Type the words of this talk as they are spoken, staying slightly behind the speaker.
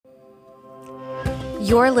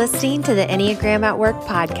You're listening to the Enneagram at Work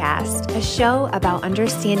podcast, a show about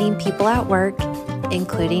understanding people at work,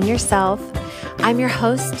 including yourself. I'm your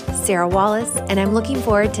host, Sarah Wallace, and I'm looking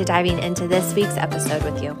forward to diving into this week's episode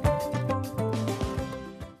with you.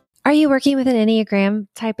 Are you working with an Enneagram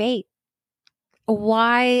Type 8?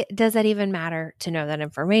 Why does that even matter to know that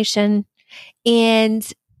information?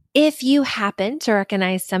 And if you happen to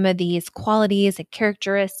recognize some of these qualities and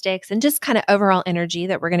characteristics and just kind of overall energy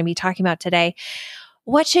that we're going to be talking about today,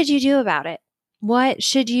 what should you do about it? What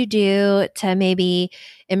should you do to maybe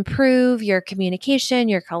improve your communication,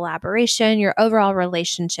 your collaboration, your overall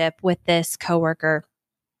relationship with this coworker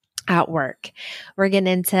at work? We're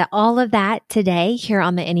getting into all of that today here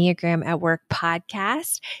on the Enneagram at Work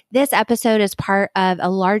podcast. This episode is part of a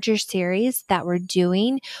larger series that we're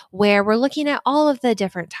doing where we're looking at all of the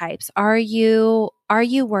different types. Are you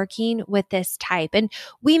working with this type? And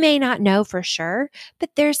we may not know for sure, but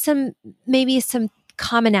there's maybe some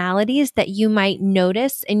commonalities that you might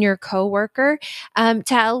notice in your coworker to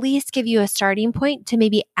at least give you a starting point to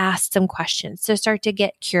maybe ask some questions, to start to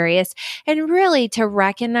get curious and really to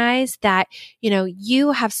recognize that,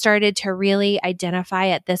 you have started to really identify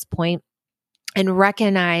at this point and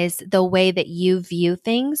recognize the way that you view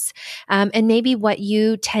things, and maybe what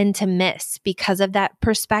you tend to miss because of that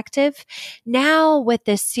perspective. Now with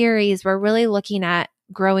this series, we're really looking at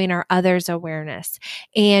growing our others awareness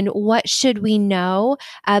and what should we know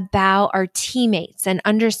about our teammates and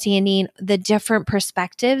understanding the different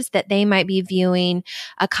perspectives that they might be viewing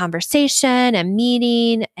a conversation, a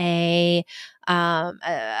meeting, a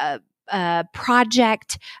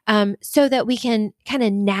project, so that we can kind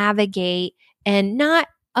of navigate and not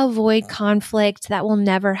avoid conflict that will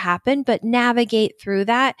never happen, but navigate through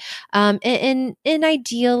that in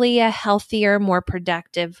ideally a healthier, more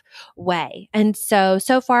productive way. And so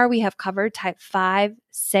far we have covered type 5,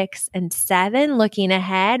 6, and 7. Looking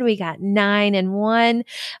ahead, we got 9 and 1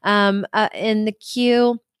 in the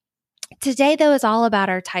queue. Today, though, is all about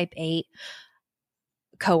our type 8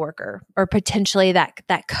 coworker, or potentially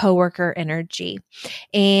that coworker energy.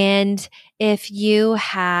 And if you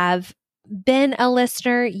have been a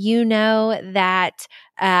listener, you know that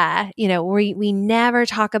we never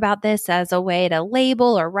talk about this as a way to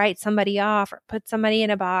label or write somebody off or put somebody in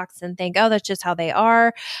a box and think, oh, that's just how they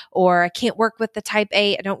are, or I can't work with the type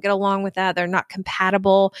 8. I don't get along with that. They're not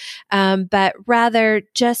compatible. But rather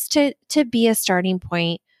just to be a starting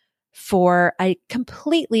point for a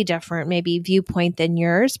completely different maybe viewpoint than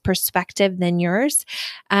yours, perspective than yours.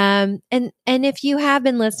 And if you have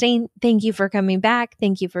been listening, thank you for coming back.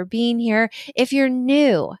 Thank you for being here. If you're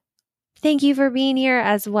new, thank you for being here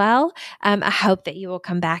as well. I hope that you will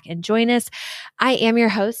come back and join us. I am your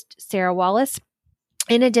host, Sarah Wallace.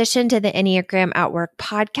 In addition to the Enneagram at Work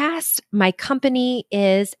podcast, my company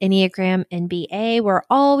is Enneagram NBA, where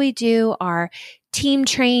all we do are team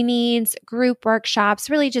trainings, group workshops,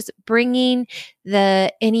 really just bringing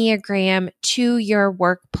the Enneagram to your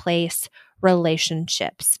workplace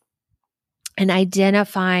relationships and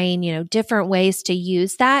identifying, different ways to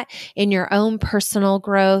use that in your own personal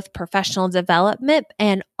growth, professional development,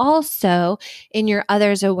 and also in your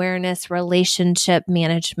others awareness, relationship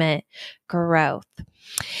management growth.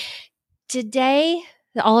 Today,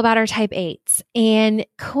 all about our type 8s. And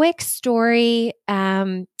quick story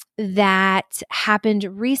that happened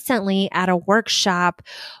recently at a workshop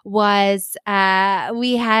was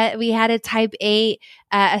we had a type 8,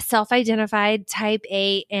 a self-identified type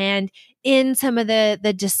 8, and in some of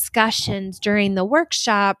the discussions during the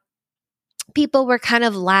workshop, people were kind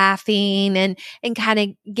of laughing and kind of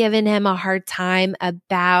giving him a hard time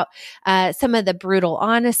about some of the brutal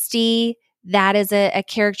honesty that is a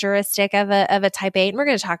characteristic of a type 8. And we're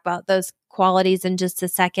going to talk about those qualities in just a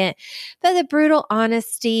second. But the brutal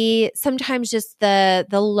honesty, sometimes just the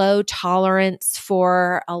low tolerance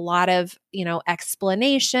for a lot of,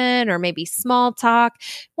 explanation or maybe small talk,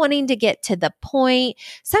 wanting to get to the point,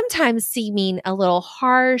 sometimes seeming a little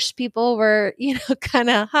harsh. People were, kind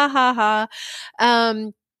of ha ha ha.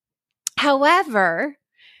 However,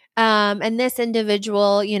 and this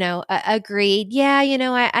individual, agreed, yeah,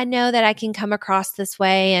 I know that I can come across this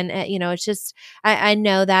way. And, it's just, I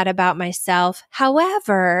know that about myself.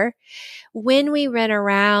 However, when we ran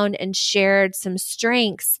around and shared some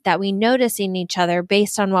strengths that we notice in each other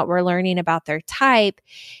based on what we're learning about their type,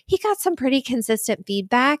 he got some pretty consistent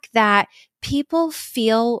feedback that people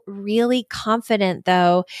feel really confident,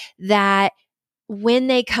 though, that when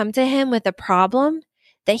they come to him with a problem,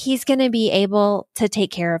 that he's going to be able to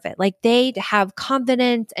take care of it. Like they have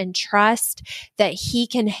confidence and trust that he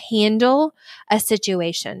can handle a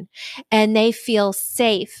situation, and they feel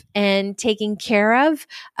safe and taken care of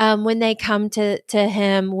when they come to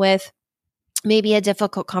him with maybe a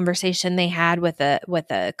difficult conversation they had with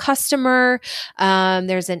a customer.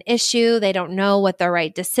 There's an issue. They don't know what the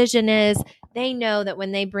right decision is. They know that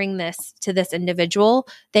when they bring this to this individual,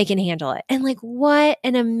 they can handle it. And like, what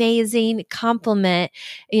an amazing compliment,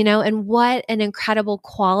 and what an incredible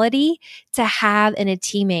quality to have in a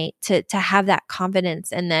teammate, to have that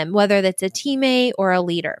confidence in them, whether that's a teammate or a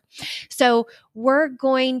leader. So we're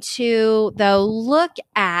going to, though, look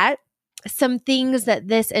at some things that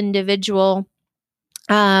this individual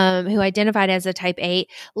who identified as a type 8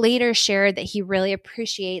 later shared that he really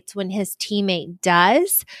appreciates when his teammate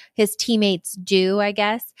does, his teammates do, I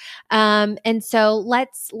guess. And so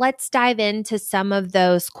let's dive into some of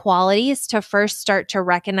those qualities to first start to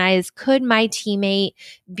recognize, could my teammate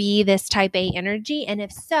be this type 8 energy? And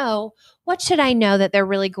if so, what should I know that they're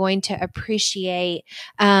really going to appreciate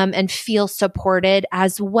and feel supported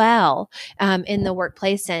as well in the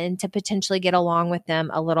workplace, and to potentially get along with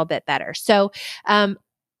them a little bit better? So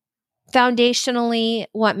foundationally,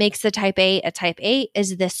 what makes a type 8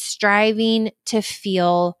 is this striving to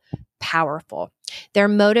feel powerful. They're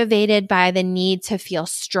motivated by the need to feel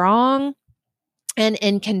strong and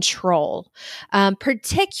in control,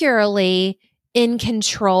 particularly in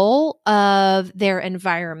control of their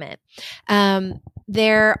environment.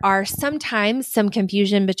 There are sometimes some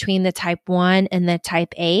confusion between the type 1 and the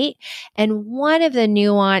type 8. And one of the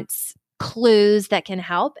nuance clues that can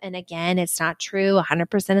help, and again, it's not true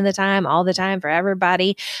 100% of the time, all the time for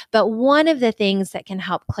everybody, but one of the things that can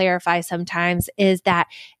help clarify sometimes is that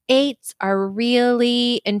 8s are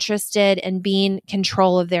really interested in being in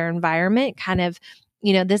control of their environment, kind of,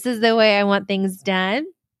 this is the way I want things done.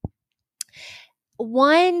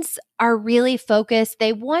 1s are really focused.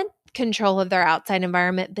 They want control of their outside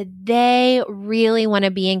environment, but they really want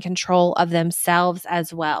to be in control of themselves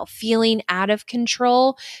as well. Feeling out of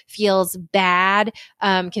control feels bad,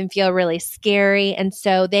 can feel really scary. And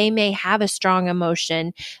so they may have a strong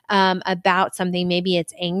emotion about something. Maybe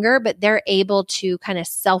it's anger, but they're able to kind of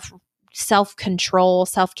self-control,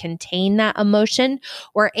 self-contain that emotion,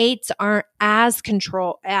 where 8s aren't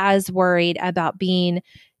as worried about being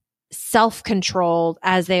self-controlled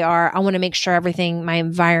as they are. I want to make sure everything, my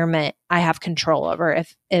environment, I have control over.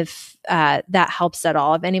 If that helps at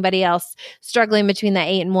all. If anybody else struggling between the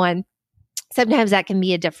 8 and 1, sometimes that can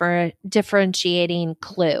be a differentiating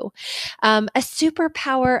clue. A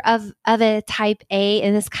superpower of a type A,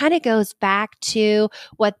 and this kind of goes back to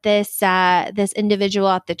what this individual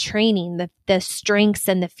at the training, the strengths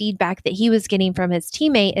and the feedback that he was getting from his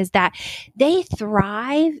teammate, is that they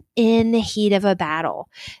thrive in the heat of a battle.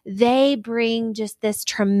 They bring just this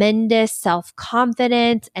tremendous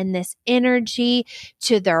self-confidence and this energy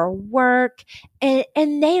to their work.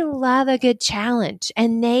 And they love a good challenge,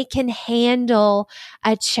 and they can handle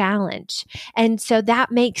a challenge. And so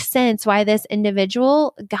that makes sense why this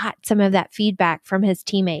individual got some of that feedback from his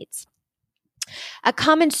teammates. A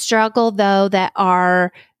common struggle, though, that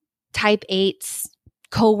our type 8s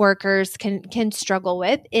coworkers can struggle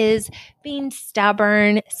with is being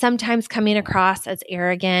stubborn, sometimes coming across as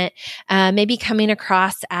arrogant, maybe coming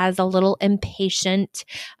across as a little impatient,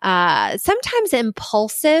 sometimes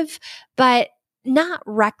impulsive, but not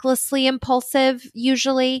recklessly impulsive.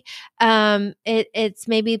 Usually, it's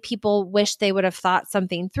maybe people wish they would have thought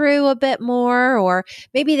something through a bit more, or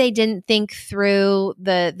maybe they didn't think through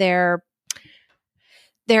their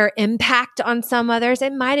impact on some others.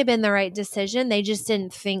 It might have been the right decision. They just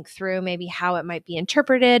didn't think through maybe how it might be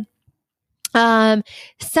interpreted.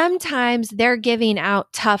 Sometimes they're giving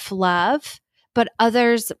out tough love, but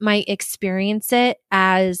others might experience it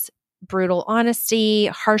as brutal honesty,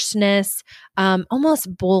 harshness,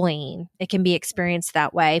 almost bullying. It can be experienced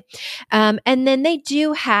that way. And then they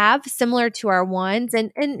do have, similar to our 1s,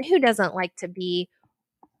 and who doesn't like to be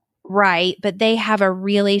right, but they have a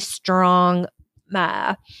really strong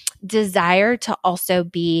desire to also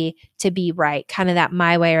be right, kind of that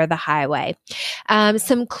my way or the highway.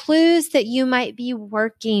 Some clues that you might be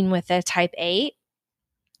working with a type 8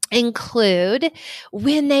 include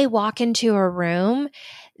when they walk into a room,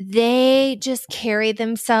 they just carry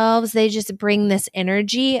themselves. They just bring this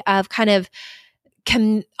energy of kind of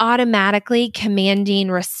automatically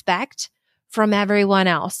commanding respect from everyone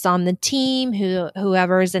else on the team,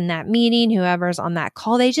 whoever's in that meeting, whoever's on that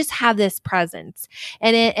call. They just have this presence.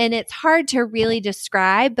 And it's hard to really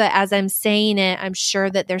describe, but as I'm saying it, I'm sure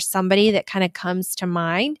that there's somebody that kind of comes to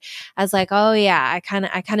mind as like, oh yeah, I kind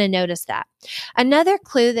of noticed that. Another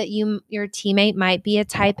clue that your teammate might be a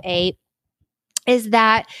type 8 is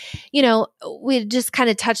that, we just kind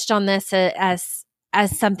of touched on this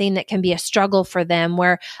as something that can be a struggle for them,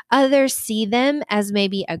 where others see them as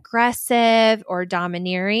maybe aggressive or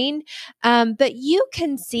domineering. But you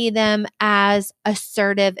can see them as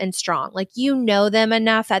assertive and strong. Like, them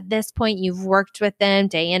enough at this point. You've worked with them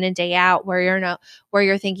day in and day out where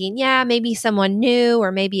you're thinking, yeah, maybe someone new,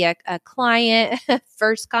 or maybe a client,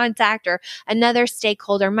 first contact, or another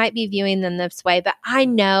stakeholder might be viewing them this way. But I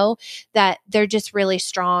know that they're just really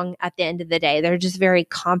strong at the end of the day. They're just very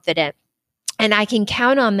confident. And I can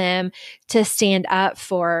count on them to stand up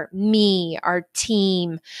for me, our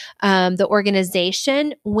team, the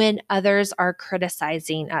organization, when others are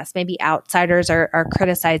criticizing us. Maybe outsiders are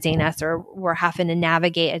criticizing us, or we're having to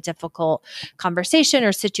navigate a difficult conversation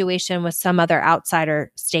or situation with some other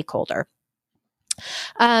outsider stakeholder.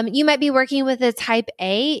 You might be working with a type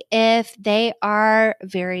A if they are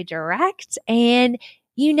very direct, and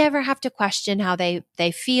you never have to question how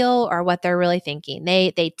they feel or what they're really thinking.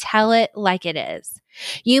 They tell it like it is.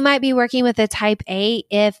 You might be working with a type A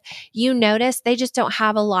if you notice they just don't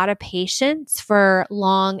have a lot of patience for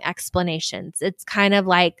long explanations. It's kind of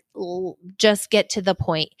like, just get to the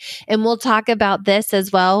point. And we'll talk about this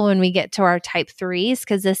as well when we get to our type 3s,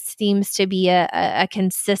 because this seems to be a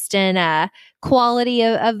consistent quality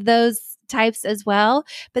of those types as well.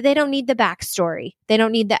 But they don't need the backstory. They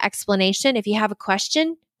don't need the explanation. If you have a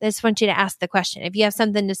question, they just want you to ask the question. If you have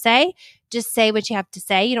something to say, just say what you have to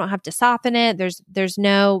say. You don't have to soften it. There's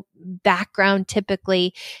no background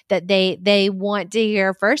typically that they want to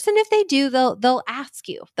hear first. And if they do, they'll ask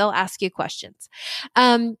you. They'll ask you questions.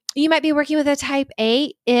 You might be working with a type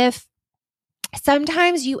A if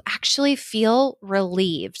sometimes you actually feel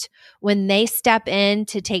relieved when they step in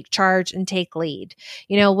to take charge and take lead.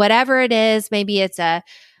 Whatever it is, maybe it's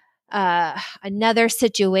another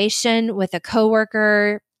situation with a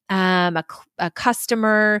coworker, a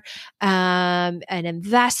customer, an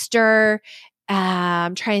investor.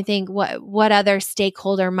 I'm trying to think what other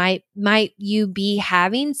stakeholder might you be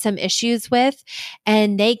having some issues with,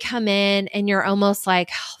 and they come in and you're almost like,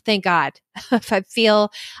 oh, thank God. I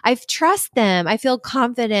trust them. I feel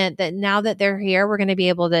confident that now that they're here, we're going to be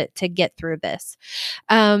able to get through this.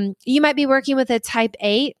 You might be working with a type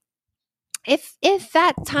 8. If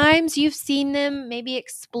at times you've seen them maybe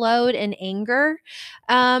explode in anger,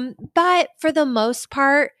 but for the most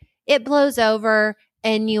part, it blows over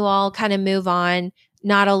and you all kind of move on.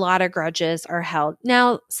 Not a lot of grudges are held.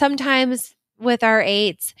 Now, sometimes with our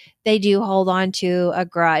 8s, they do hold on to a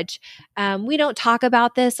grudge. We don't talk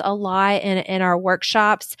about this a lot in our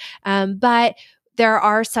workshops, but there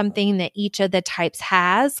are something that each of the types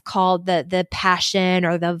has called the passion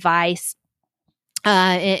or the vice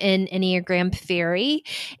in Enneagram theory.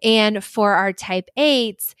 And for our type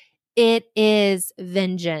 8s, it is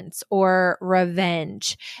vengeance or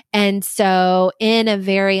revenge. And so in a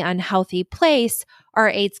very unhealthy place, our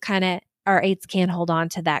 8s can hold on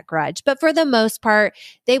to that grudge. But for the most part,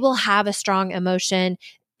 they will have a strong emotion.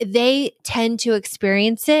 They tend to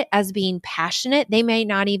experience it as being passionate. They may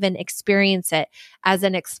not even experience it as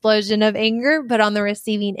an explosion of anger, but on the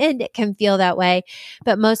receiving end, it can feel that way.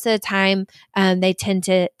 But most of the time, they tend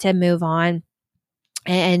to move on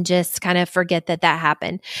and just kind of forget that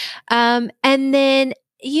happened. And then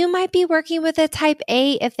you might be working with a type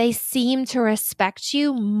A if they seem to respect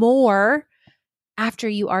you more after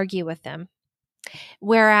you argue with them.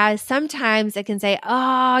 Whereas sometimes it can say, oh,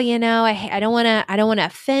 I don't want to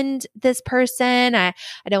offend this person. I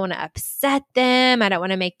don't want to upset them. I don't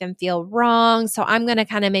want to make them feel wrong. So I'm going to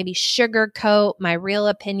kind of maybe sugarcoat my real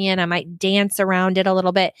opinion. I might dance around it a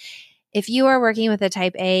little bit. If you are working with a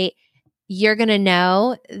type A, you're going to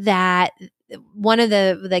know that one of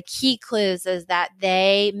the key clues is that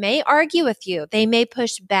they may argue with you. They may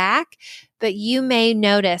push back, but you may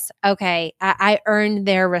notice, okay, I earned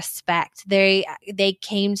their respect. They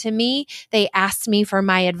came to me. They asked me for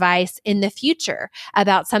my advice in the future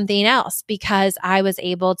about something else because I was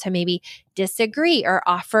able to maybe disagree or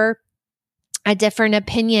offer a different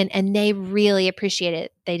opinion, and they really appreciate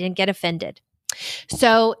it. They didn't get offended.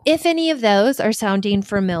 So if any of those are sounding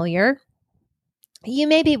familiar, you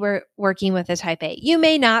may be working with a type A. You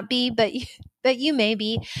may not be, but but you may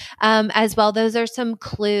be as well. Those are some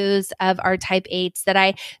clues of our type 8s that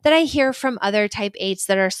I hear from other type 8s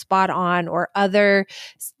that are spot on, or others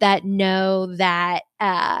that know that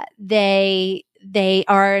they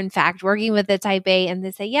are in fact working with a type 8 and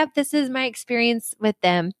they say, yep, this is my experience with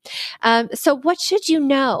them. So what should you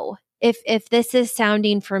know if this is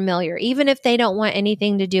sounding familiar, even if they don't want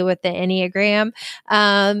anything to do with the Enneagram,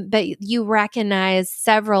 but you recognize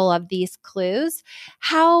several of these clues?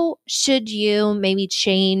 How should you maybe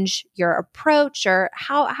change your approach, or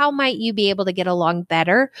how might you be able to get along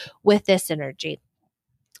better with this energy?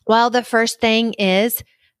 Well, the first thing is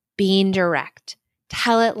being direct.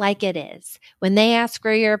 Tell it like it is. When they ask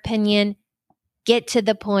for your opinion, get to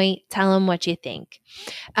the point, tell them what you think.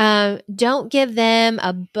 Don't give them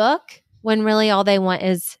a book when really all they want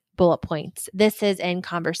is bullet points. This is in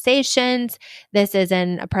conversations. This is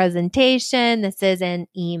in a presentation. This is in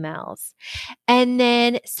emails. And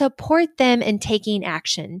then support them in taking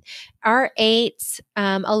action. Our 8s,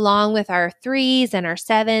 along with our 3s and our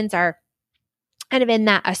 7s, are kind of in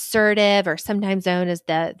that assertive, or sometimes known as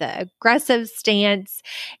the aggressive stance.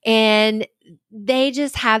 And they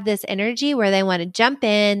just have this energy where they want to jump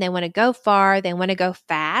in, they want to go far, they want to go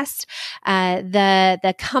fast.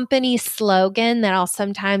 The company slogan that I'll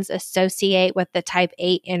sometimes associate with the type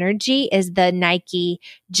 8 energy is the Nike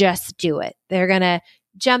 "Just Do It." They're going to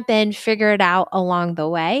jump in, figure it out along the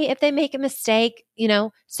way. If they make a mistake,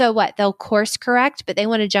 so what? They'll course correct, but they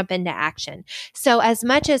want to jump into action. So as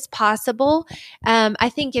much as possible, I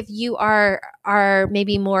think if you are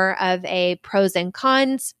maybe more of a pros and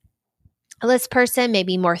cons list person,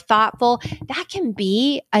 maybe more thoughtful, that can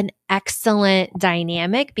be an excellent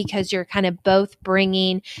dynamic, because you're kind of both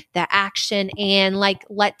bringing the action and like,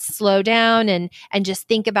 let's slow down and just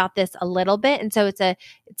think about this a little bit. And so it's a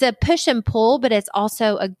push and pull, but it's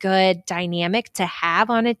also a good dynamic to have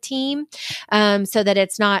on a team, so that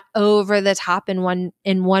it's not over the top in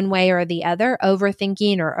one way or the other,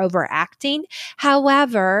 overthinking or overacting.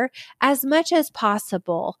 However, as much as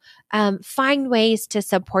possible, find ways to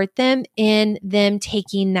support them in them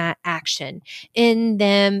taking that action, in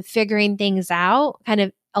them figuring things out kind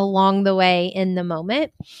of along the way in the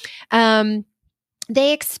moment.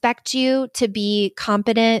 They expect you to be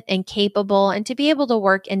competent and capable and to be able to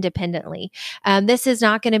work independently. This is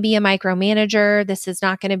not going to be a micromanager. This is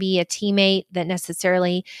not going to be a teammate that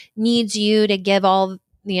necessarily needs you to give all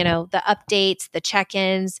the updates, the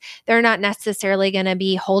check-ins. They're not necessarily going to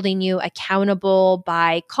be holding you accountable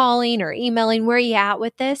by calling or emailing, where are you at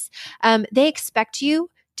with this? They expect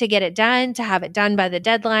you to get it done, to have it done by the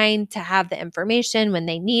deadline, to have the information when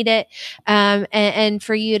they need it, and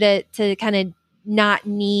for you to kind of not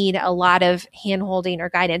need a lot of hand-holding or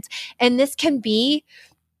guidance. And this can be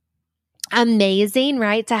amazing,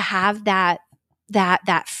 right? To have that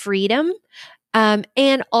freedom.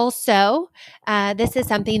 And also, this is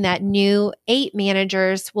something that new 8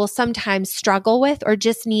 managers will sometimes struggle with, or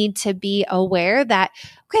just need to be aware that,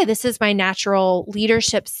 okay, this is my natural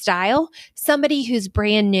leadership style. Somebody who's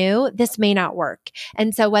brand new, this may not work.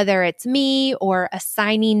 And so whether it's me or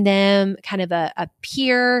assigning them kind of a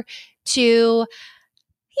peer to,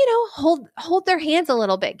 hold their hands a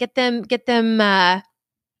little bit, get them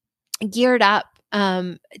geared up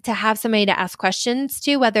to have somebody to ask questions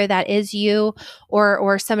to, whether that is you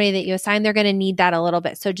or somebody that you assign, they're going to need that a little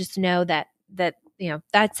bit. So just know that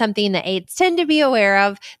that's something that 8s tend to be aware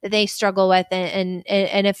of, that they struggle with, and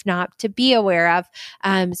if not, to be aware of,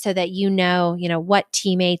 so that what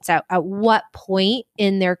teammates at what point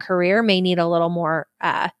in their career may need a little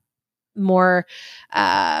more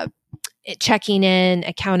checking in,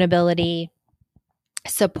 accountability,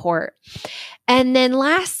 support. And then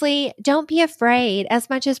lastly, don't be afraid, as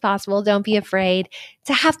much as possible, don't be afraid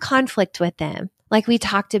to have conflict with them. Like we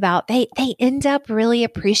talked about, they end up really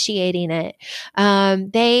appreciating it.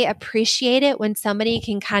 They appreciate it when somebody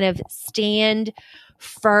can kind of stand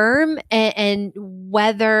firm and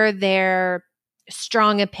whether their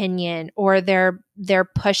strong opinion or their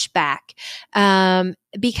pushback.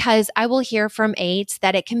 Because I will hear from 8s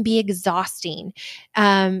that it can be exhausting,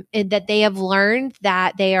 that they have learned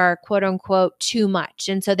that they are quote unquote too much.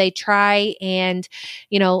 And so they try and,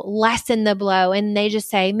 lessen the blow, and they just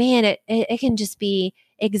say, man, it can just be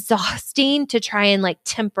exhausting to try and like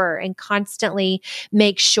temper and constantly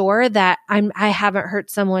make sure that I haven't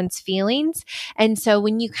hurt someone's feelings. And so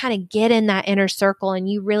when you kind of get in that inner circle and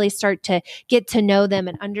you really start to get to know them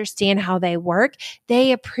and understand how they work,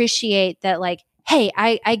 they appreciate that, like, hey,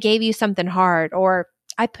 I gave you something hard, or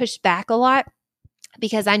I pushed back a lot.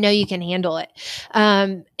 because I know you can handle it.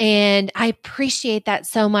 And I appreciate that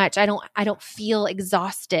so much. I don't feel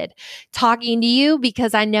exhausted talking to you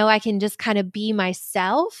because I know I can just kind of be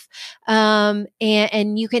myself.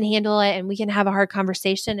 And you can handle it and we can have a hard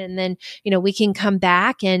conversation and then, we can come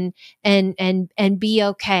back and be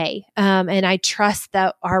okay. And I trust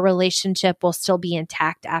that our relationship will still be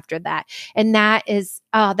intact after that. And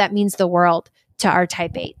that means the world to our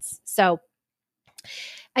type 8s. So,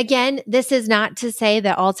 again, this is not to say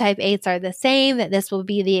that all type 8s are the same, that this will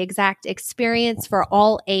be the exact experience for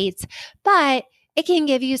all 8s, but it can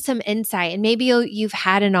give you some insight and maybe you've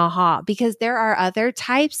had an aha because there are other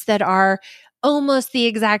types that are almost the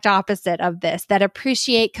exact opposite of this, that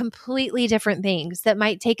appreciate completely different things, that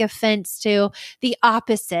might take offense to the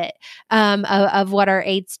opposite of what our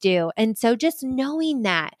 8s do. And so just knowing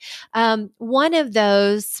that, one of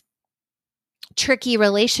those tricky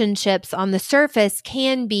relationships on the surface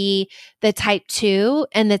can be the type 2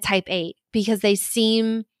 and the type 8 because they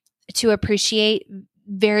seem to appreciate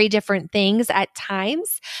very different things at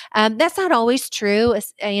times. That's not always true.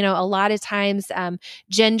 A lot of times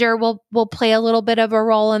gender will play a little bit of a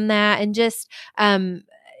role in that, and just our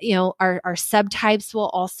subtypes will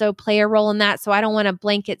also play a role in that. So I don't want to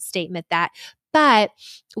blanket statement that, but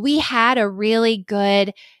we had a really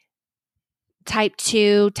good type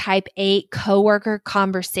 2, type 8 coworker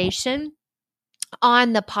conversation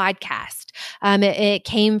on the podcast. It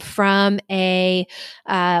came from a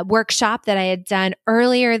workshop that I had done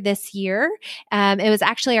earlier this year. It was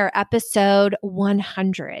actually our episode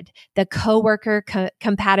 100, the coworker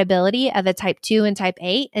compatibility of a type 2 and type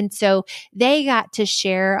 8. And so they got to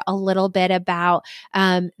share a little bit about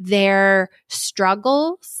their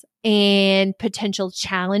struggles and potential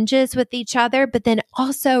challenges with each other, but then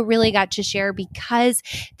also really got to share because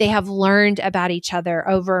they have learned about each other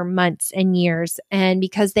over months and years. And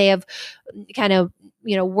because they have kind of,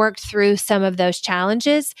 worked through some of those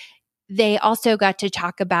challenges, they also got to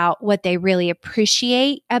talk about what they really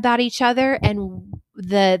appreciate about each other and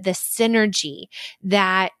the synergy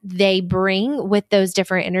that they bring with those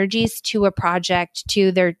different energies to a project,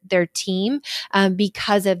 to their team,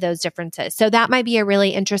 because of those differences. So that might be a really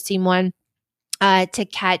interesting one to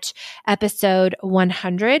catch, episode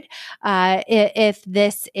 100. If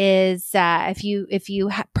this is, if you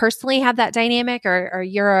personally have that dynamic, or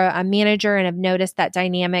you're a manager and have noticed that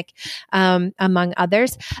dynamic among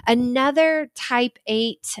others. Another type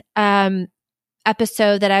 8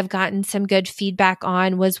 episode that I've gotten some good feedback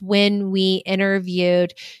on was when we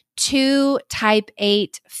interviewed 2 type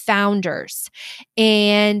 8 founders.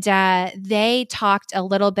 And they talked a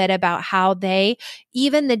little bit about how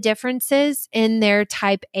even the differences in their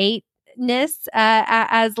type 8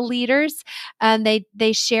 as leaders,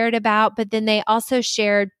 they shared about, but then they also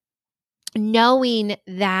shared knowing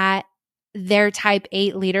that their type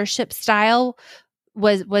 8 leadership style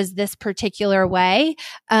was this particular way,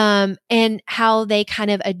 and how they kind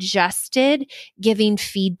of adjusted giving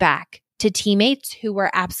feedback to teammates who were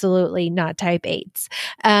absolutely not type 8s.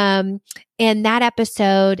 And that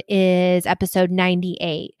episode is episode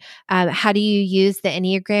 98. How do you use the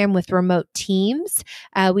Enneagram with remote teams?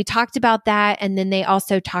 We talked about that. And then they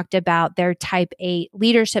also talked about their type 8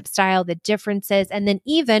 leadership style, the differences, and then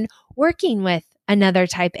even working with another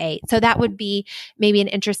type 8. So that would be maybe an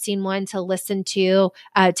interesting one to listen to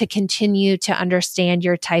continue to understand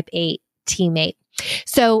your type 8 teammate.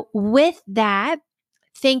 So with that,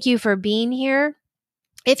 thank you for being here.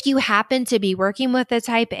 If you happen to be working with a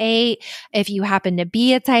type 8, if you happen to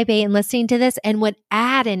be a type 8 and listening to this and would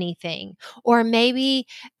add anything, or maybe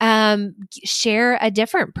share a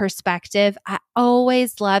different perspective, I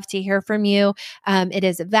always love to hear from you. It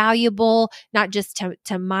is valuable, not just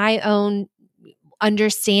to my own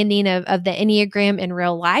understanding of the Enneagram in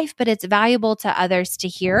real life, but it's valuable to others to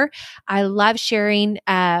hear. I love sharing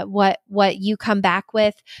what you come back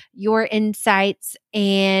with, your insights,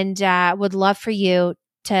 and would love for you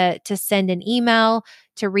to send an email,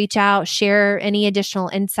 to reach out, share any additional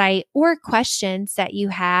insight or questions that you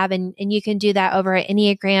have. And you can do that over at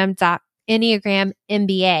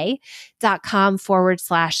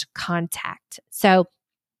enneagramMBA.com/contact. So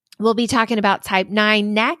we'll be talking about type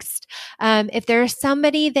 9 next. If there's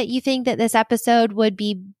somebody that you think that this episode would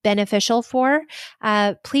be beneficial for,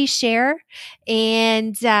 please share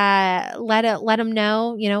and let them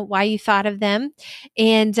know, why you thought of them.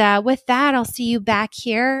 And with that, I'll see you back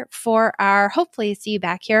here hopefully see you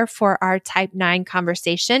back here for our type 9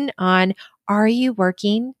 conversation on, are you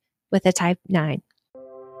working with a type 9?